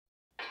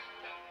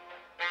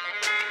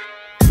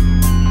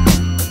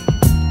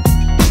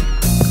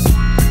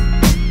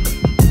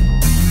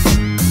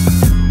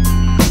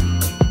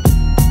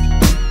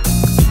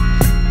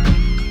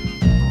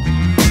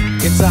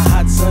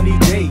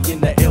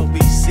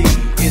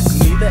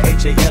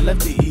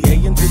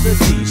H-A-L-F-D-E-A into the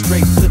D.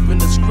 Straight flipping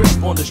the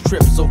script on this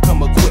trip, so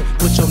come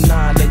equipped with your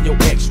 9 and your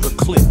extra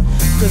clip.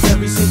 Cause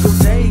every single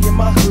day in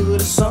my hood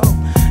is some.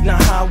 Now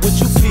how would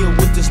you feel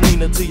with this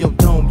Nina to your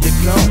dome? You're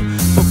gone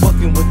for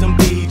fucking with them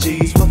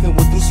BGs, fucking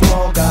with them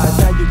small guys.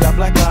 Now you got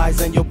black eyes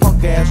and your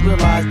punk ass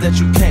realize that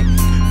you can't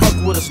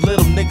fuck with us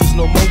little niggas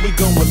no more. We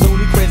going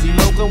loony, crazy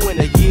loco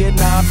in a year,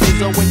 9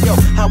 Pizzo. And yo,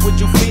 how would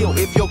you feel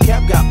if your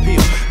cap got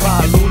peeled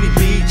by a loony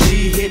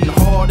BG hitting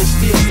hard as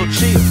steel? So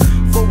chill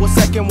for a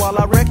second while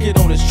I wreck it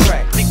on this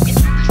track.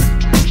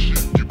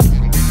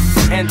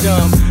 And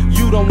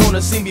you don't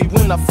wanna see me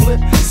when I flip,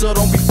 so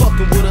don't be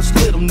fucking with us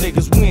little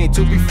niggas. We ain't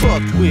to be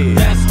fucked with.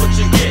 That's what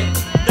you get.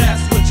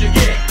 That's what you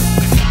get.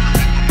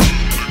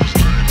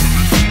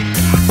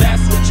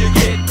 That's what you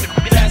get.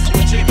 That's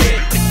what you get.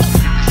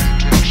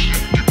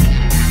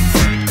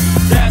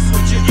 That's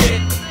what you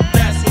get.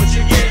 That's what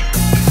you get.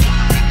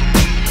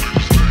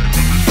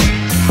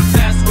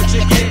 That's what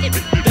you get.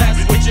 That's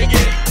what you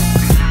get.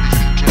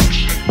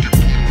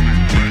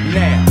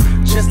 Now,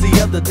 just the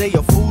other day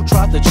a fool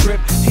tried to trip.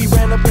 He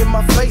ran up in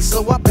my face,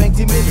 so I banked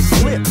him in his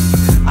slip.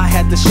 I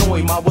had to show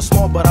him I was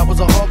smart, but I was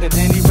a hog. And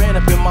then he ran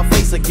up in my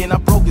face again. I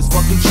broke his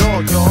fucking jaw,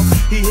 y'all.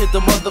 He hit the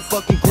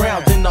motherfucking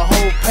ground, then the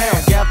whole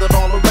pound gathered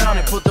all around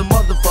and put the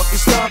motherfucking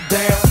stomp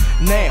down.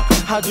 Now,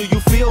 how do you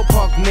feel,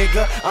 punk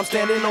nigga? I'm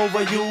standing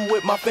over you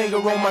with my finger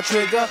on my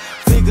trigger.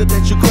 Figure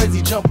that you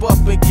crazy, jump up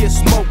and get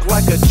smoked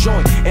like a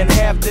joint, and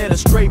have that a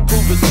straight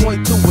proof is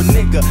point to a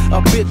nigga.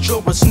 A bitch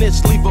or a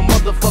snitch, leave a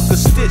motherfucker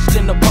stitched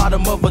in the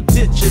bottom of a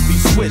ditch if he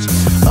switched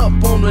up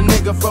on a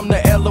nigga from the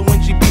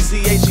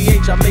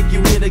L-O-N-G-B-C-H-E-H. I make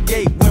you hit a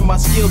gate when my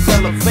skills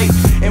elevate.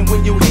 And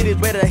when you hit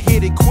it, better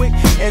hit it quick.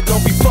 And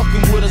don't be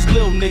fucking with us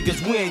little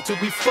niggas, we ain't to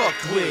be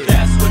fucked with.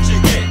 That's what you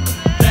get.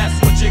 That's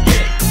what you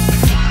get.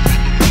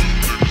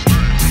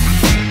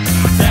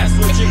 That's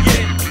what you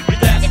get.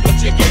 That's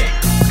what you get.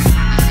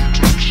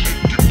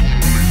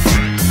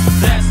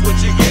 That's what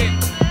you get.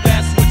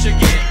 That's what you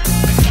get.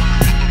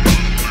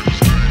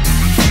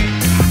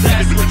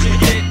 That's what you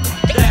get.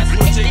 That's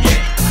what you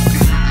get.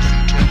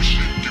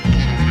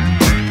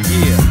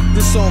 Yeah,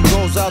 this song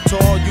goes out to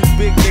all you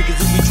big niggas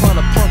who be trying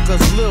to punk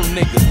us little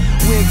niggas.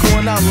 We ain't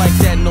going out like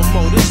that no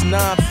more. This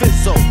 9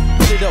 Pizzo.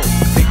 Put it up,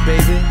 big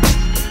baby.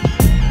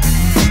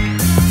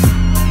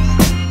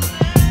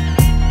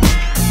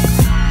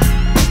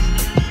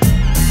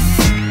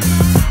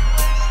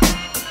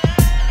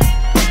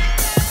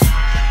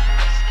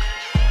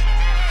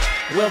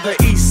 Well, the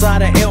east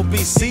side of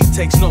LBC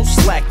takes no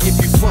slack.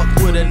 If you fuck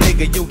with a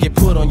nigga, you'll get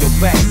put on your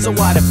back. So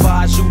I'd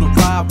advise you to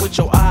ride with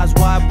your eyes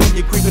wide when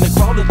you're creeping and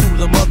crawling through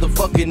the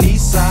motherfucking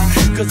east side.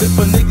 Cause if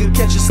a nigga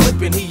catch you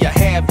slipping, he'll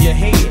have your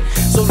head.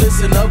 So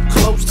listen up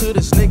close to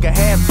this nigga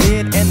half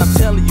dead. And I'm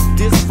telling you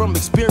this from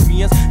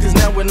experience. Cause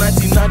now in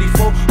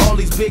 1994, all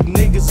these big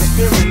niggas are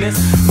fearing this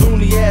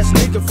loony ass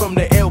nigga from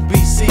the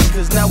LBC.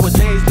 Cause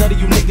nowadays, none of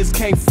you niggas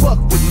can't fuck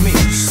with me,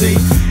 see?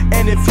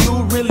 And if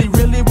you really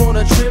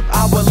wanna trip,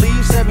 I will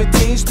leave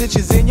 17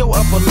 stitches in your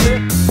upper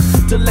lip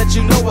to let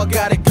you know I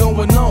got it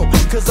going on.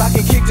 Cause I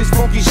can kick this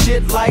funky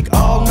shit like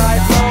all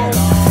night long.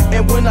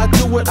 And when I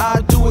do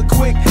it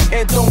quick.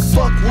 And don't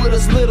fuck with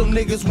us little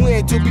niggas, we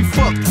ain't to be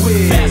fucked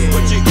with. That's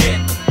what you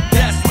get.